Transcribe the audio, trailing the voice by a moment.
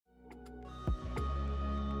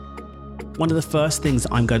One of the first things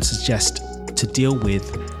I'm going to suggest to deal with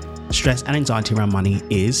stress and anxiety around money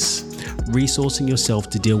is resourcing yourself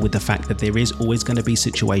to deal with the fact that there is always going to be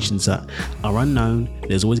situations that are unknown.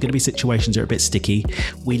 There's always going to be situations that are a bit sticky.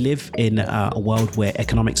 We live in a world where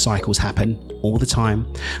economic cycles happen all the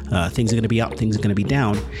time. Things are going to be up, things are going to be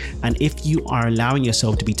down. And if you are allowing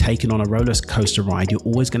yourself to be taken on a roller coaster ride, you're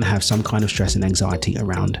always going to have some kind of stress and anxiety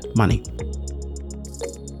around money.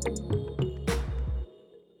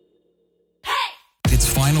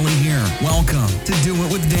 Finally here. Welcome to Do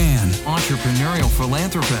It With Dan. Entrepreneurial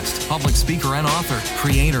philanthropist, public speaker and author,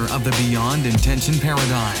 creator of the Beyond Intention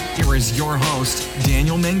Paradigm. Here is your host,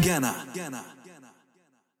 Daniel Mangena.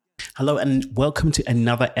 Hello and welcome to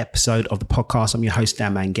another episode of the podcast. I'm your host,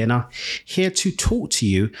 Dan Mangena, here to talk to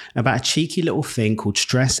you about a cheeky little thing called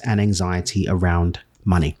stress and anxiety around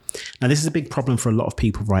money. Now, this is a big problem for a lot of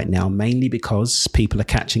people right now, mainly because people are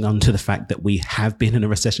catching on to the fact that we have been in a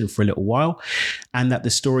recession for a little while, and that the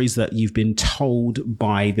stories that you've been told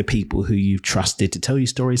by the people who you've trusted to tell you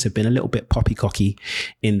stories have been a little bit poppycocky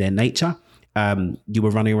in their nature. You were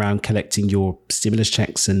running around collecting your stimulus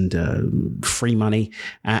checks and free money,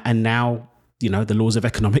 and now, you know, the laws of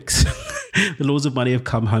economics, the laws of money have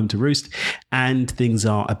come home to roost, and things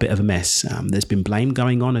are a bit of a mess. There's been blame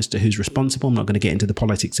going on as to who's responsible. I'm not going to get into the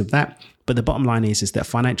politics of that. But the bottom line is that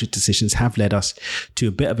financial decisions have led us to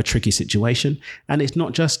a bit of a tricky situation. And it's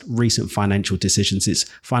not just recent financial decisions. It's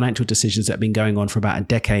financial decisions that have been going on for about a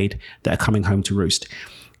decade that are coming home to roost.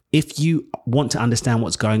 If you want to understand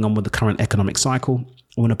what's going on with the current economic cycle,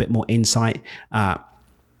 I want a bit more insight,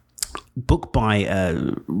 book by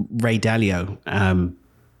Ray Dalio,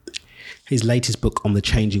 his latest book on the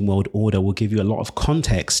changing world order will give you a lot of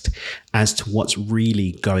context as to what's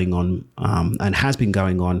really going on and has been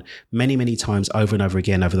going on many times over and over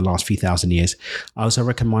again over the last few thousand years. I also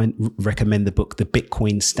recommend the book, The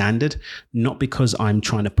Bitcoin Standard, not because I'm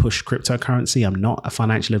trying to push cryptocurrency. I'm not a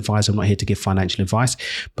financial advisor. I'm not here to give financial advice,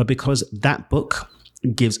 but because that book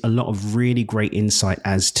gives a lot of really great insight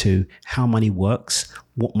as to how money works,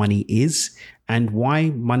 what money is, and why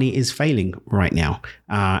money is failing right now.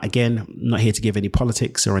 Again, I'm not here to give any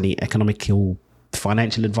politics or any economical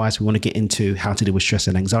financial advice. We want to get into how to deal with stress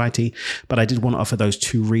and anxiety, but I did want to offer those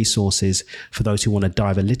two resources for those who want to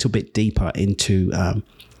dive a little bit deeper into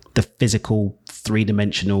the physical,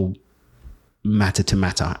 three-dimensional,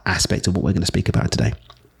 matter-to-matter aspect of what we're going to speak about today.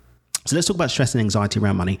 So let's talk about stress and anxiety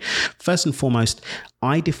around money. First and foremost,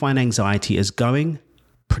 I define anxiety as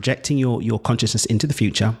projecting your consciousness into the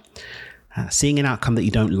future, seeing an outcome that you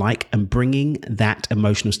don't like, and bringing that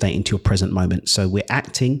emotional state into your present moment. So we're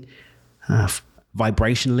acting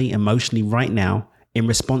vibrationally, emotionally right now in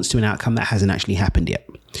response to an outcome that hasn't actually happened yet.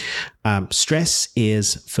 Stress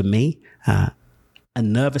is, for me, a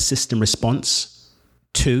nervous system response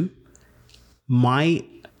to my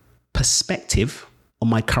perspective on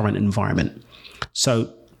my current environment.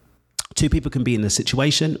 So two people can be in a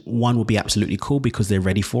situation. One will be absolutely cool because they're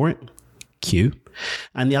ready for it. Q.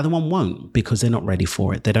 And the other one won't because they're not ready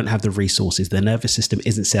for it. They don't have the resources. Their nervous system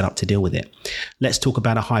isn't set up to deal with it. Let's talk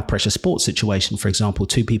about a high pressure sports situation. For example,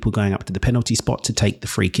 two people going up to the penalty spot to take the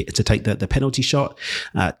free kick, to take the penalty shot.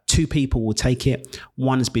 Two people will take it.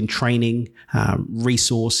 One has been training,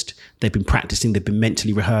 resourced. They've been practicing. They've been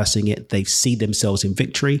mentally rehearsing it. They see themselves in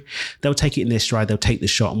victory. They'll take it in their stride. They'll take the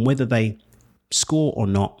shot. And whether they score or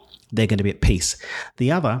not, they're going to be at peace.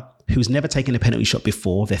 The other, who's never taken a penalty shot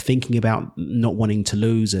before, they're thinking about not wanting to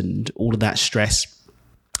lose, and all of that stress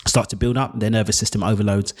starts to build up. Their nervous system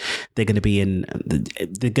overloads. They're going to be in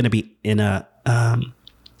a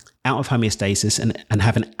out of homeostasis and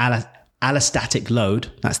have an allostatic load.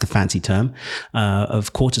 That's the fancy term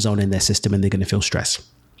of cortisol in their system, and they're going to feel stress.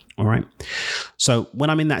 All right. So when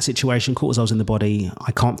I'm in that situation, cortisol's in the body,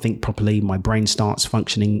 I can't think properly. My brain starts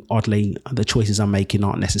functioning oddly. The choices I'm making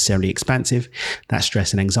aren't necessarily expansive. That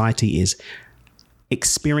stress and anxiety is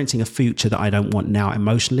experiencing a future that I don't want now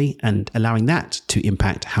emotionally, and allowing that to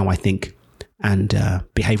impact how I think and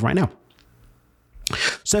behave right now.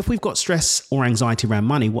 So if we've got stress or anxiety around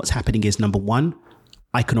money, what's happening is, number one,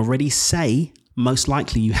 I can already say most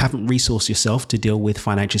likely you haven't resourced yourself to deal with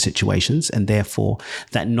financial situations, and therefore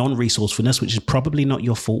that non-resourcefulness, which is probably not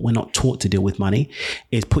your fault, we're not taught to deal with money,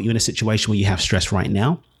 is put you in a situation where you have stress right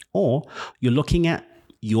now. Or you're looking at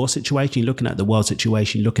your situation, you're looking at the world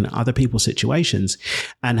situation, you're looking at other people's situations,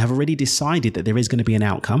 and have already decided that there is going to be an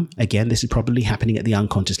outcome. Again, this is probably happening at the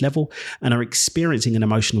unconscious level, and are experiencing an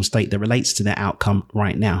emotional state that relates to that outcome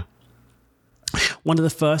right now. One of the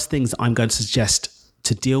first things I'm going to suggest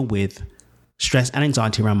to deal with stress and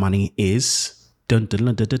anxiety around money is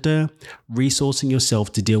resourcing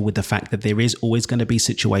yourself to deal with the fact that there is always going to be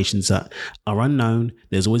situations that are unknown.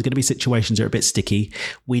 There's always going to be situations that are a bit sticky.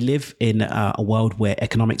 We live in a world where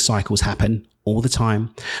economic cycles happen all the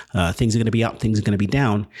time. Things are going to be up, things are going to be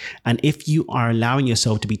down. And if you are allowing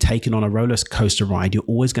yourself to be taken on a roller coaster ride, you're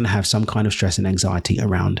always going to have some kind of stress and anxiety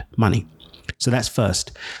around money. So that's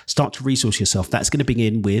first. Start to resource yourself. That's going to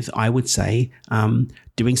begin with, I would say,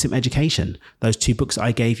 doing some education. Those 2 books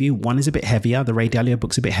I gave you, one is a bit heavier. The Ray Dalio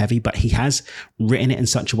book's a bit heavy, but he has written it in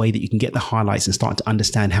such a way that you can get the highlights and start to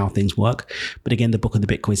understand how things work. But again, the Book of the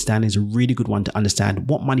Bitcoin Standard is a really good one to understand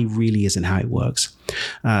what money really is and how it works.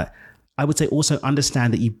 I would say also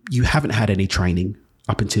understand that you haven't had any training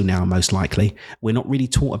up until now, most likely. We're not really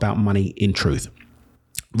taught about money in truth.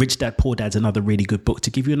 Rich Dad, Poor Dad's another really good book to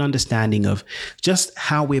give you an understanding of just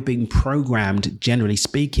how we're being programmed, generally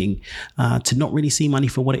speaking, to not really see money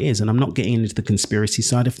for what it is. And I'm not getting into the conspiracy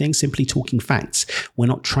side of things, simply talking facts. We're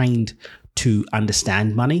not trained to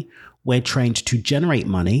understand money. We're trained to generate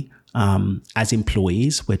money. As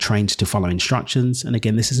employees, we're trained to follow instructions. And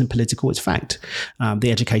again, this isn't political, it's fact. The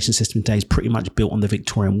education system today is pretty much built on the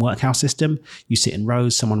Victorian workhouse system. You sit in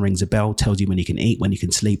rows, someone rings a bell, tells you when you can eat, when you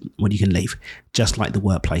can sleep, when you can leave. Just like the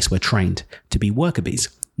workplace, we're trained to be worker bees,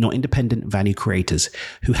 not independent value creators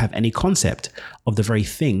who have any concept of the very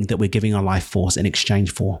thing that we're giving our life for in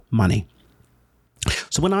exchange for money.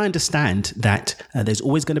 So when I understand that there's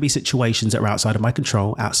always going to be situations that are outside of my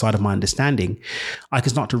control, outside of my understanding, I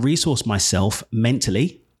can start to resource myself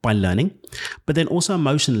mentally by learning, but then also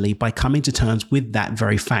emotionally by coming to terms with that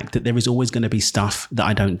very fact that there is always going to be stuff that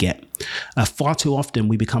I don't get. Far too often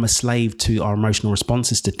we become a slave to our emotional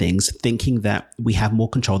responses to things, thinking that we have more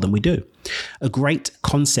control than we do. A great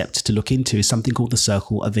concept to look into is something called the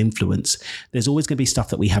circle of influence. There's always going to be stuff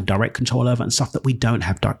that we have direct control over and stuff that we don't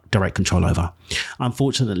have direct control over.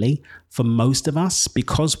 Unfortunately, for most of us,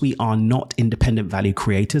 because we are not independent value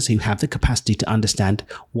creators who have the capacity to understand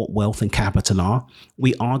what wealth and capital are,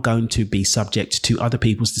 we are going to be subject to other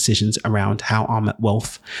people's decisions around how our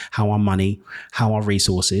wealth, how our money, how our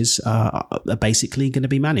resources are basically going to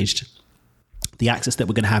be managed. The access that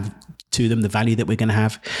we're going to have to them, the value that we're going to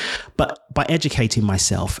have. But by educating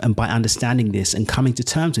myself and by understanding this and coming to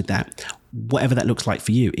terms with that, whatever that looks like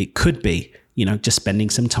for you, it could be, just spending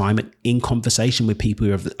some time in conversation with people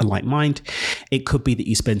who have a like mind. It could be that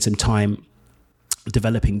you spend some time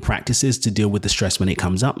developing practices to deal with the stress when it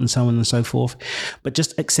comes up and so on and so forth. But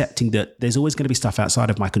just accepting that there's always going to be stuff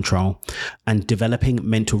outside of my control and developing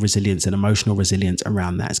mental resilience and emotional resilience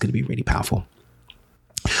around that is going to be really powerful.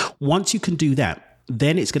 Once you can do that,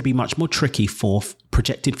 then it's going to be much more tricky for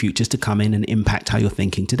projected futures to come in and impact how you're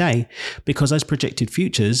thinking today, because those projected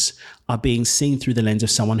futures are being seen through the lens of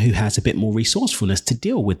someone who has a bit more resourcefulness to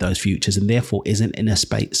deal with those futures and therefore isn't in a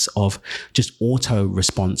space of just auto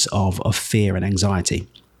response of fear and anxiety.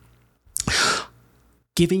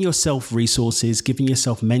 Giving yourself resources, giving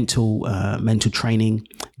yourself mental training,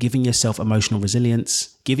 giving yourself emotional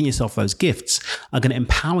resilience, giving yourself those gifts are going to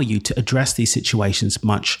empower you to address these situations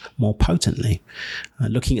much more potently.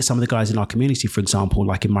 Looking at some of the guys in our community, for example,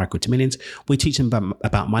 like in Micro to Millions, we teach them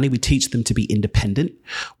about money. We teach them to be independent.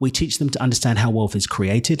 We teach them to understand how wealth is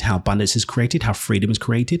created, how abundance is created, how freedom is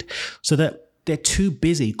created, so that they're too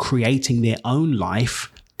busy creating their own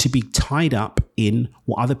life to be tied up in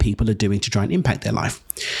what other people are doing to try and impact their life.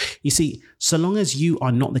 You see, so long as you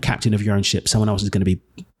are not the captain of your own ship, someone else is going to be,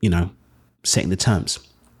 setting the terms.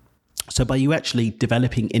 So by you actually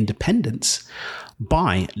developing independence,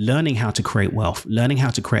 by learning how to create wealth, learning how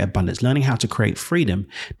to create abundance, learning how to create freedom,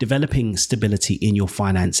 developing stability in your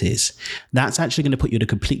finances, that's actually going to put you in a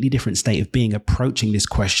completely different state of being, approaching this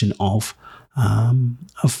question of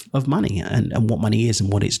money and what money is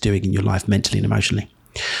and what it's doing in your life mentally and emotionally.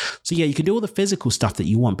 So yeah, you can do all the physical stuff that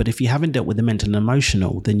you want, but if you haven't dealt with the mental and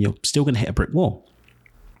emotional, then you're still going to hit a brick wall.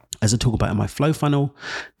 As I talk about in my Flow Funnel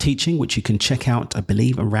teaching, which you can check out, I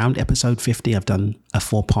believe, around episode 50. I've done a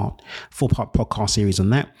four-part podcast series on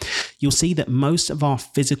that. You'll see that most of our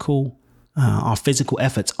physical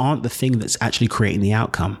efforts aren't the thing that's actually creating the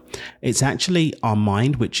outcome. It's actually our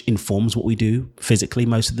mind, which informs what we do physically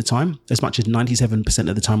most of the time. As much as 97%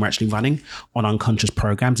 of the time, we're actually running on unconscious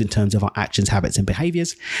programs in terms of our actions, habits, and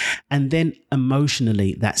behaviors. And then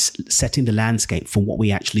emotionally, that's setting the landscape for what we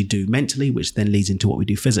actually do mentally, which then leads into what we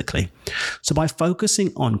do physically. So by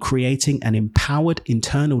focusing on creating an empowered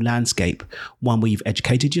internal landscape, one where you've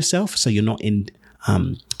educated yourself, so you're not being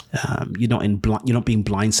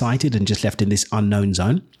blindsided and just left in this unknown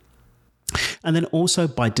zone. And then also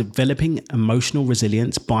by developing emotional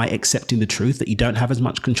resilience, by accepting the truth that you don't have as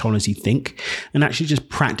much control as you think, and actually just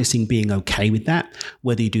practicing being okay with that,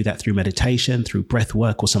 whether you do that through meditation, through breath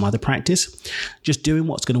work, or some other practice, just doing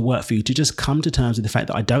what's going to work for you to just come to terms with the fact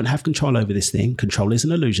that I don't have control over this thing. Control is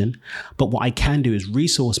an illusion, but what I can do is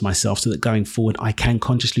resource myself so that going forward, I can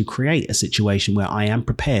consciously create a situation where I am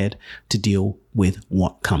prepared to deal with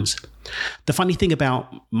what comes. The funny thing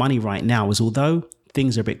about money right now is, although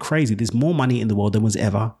things are a bit crazy, there's more money in the world than was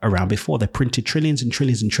ever around before. They've printed trillions and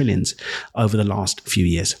trillions and trillions over the last few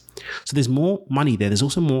years. So there's more money there. There's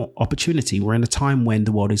also more opportunity. We're in a time when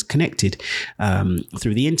the world is connected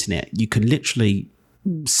through the internet. You can literally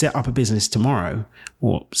set up a business tomorrow,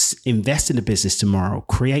 or invest in a business tomorrow,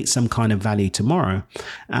 create some kind of value tomorrow,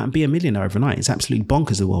 and be a millionaire overnight. It's absolutely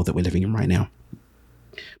bonkers, the world that we're living in right now.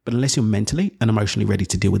 But unless you're mentally and emotionally ready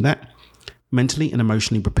to deal with that, mentally and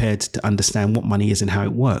emotionally prepared to understand what money is and how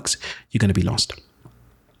it works, you're going to be lost.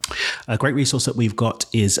 A great resource that we've got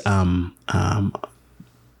is our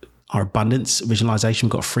abundance visualization.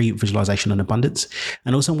 We've got a free visualization on abundance,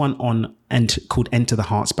 and also one called Enter the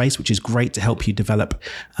Heart Space, which is great to help you develop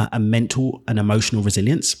a mental and emotional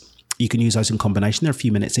resilience. You can use those in combination. They're a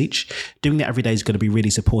few minutes each. Doing that every day is going to be really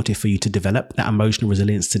supportive for you to develop that emotional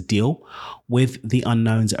resilience to deal with the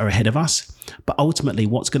unknowns that are ahead of us. But ultimately,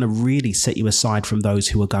 what's going to really set you aside from those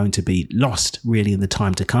who are going to be lost really in the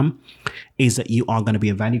time to come is that you are going to be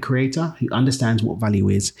a value creator who understands what value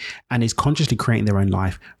is and is consciously creating their own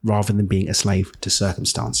life rather than being a slave to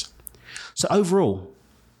circumstance. So overall,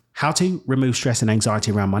 how to remove stress and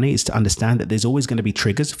anxiety around money is to understand that there's always going to be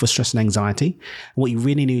triggers for stress and anxiety. What you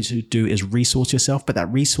really need to do is resource yourself, but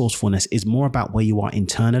that resourcefulness is more about where you are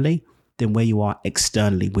internally than where you are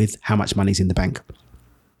externally with how much money is in the bank.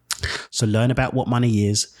 So learn about what money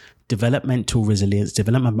is, develop mental resilience,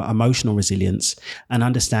 develop emotional resilience, and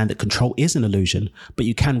understand that control is an illusion, but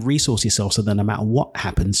you can resource yourself so that no matter what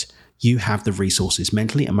happens, you have the resources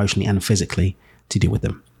mentally, emotionally, and physically to deal with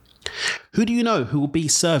them. Who do you know who will be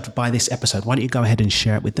served by this episode? Why don't you go ahead and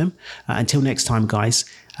share it with them? Until next time, guys,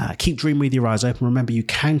 keep dreaming with your eyes open. Remember, you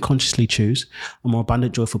can consciously choose a more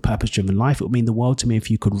abundant, joyful, purpose-driven life. It would mean the world to me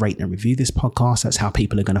if you could rate and review this podcast. That's how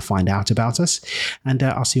people are going to find out about us. And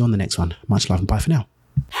I'll see you on the next one. Much love and bye for now.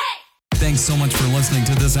 Thanks so much for listening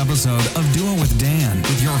to this episode of Do It With Dan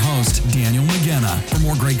with your host, Daniel McGenna. For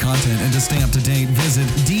more great content and to stay up to date, visit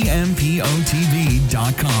dmpotv.com.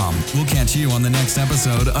 We'll catch you on the next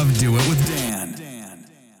episode of Do It With Dan.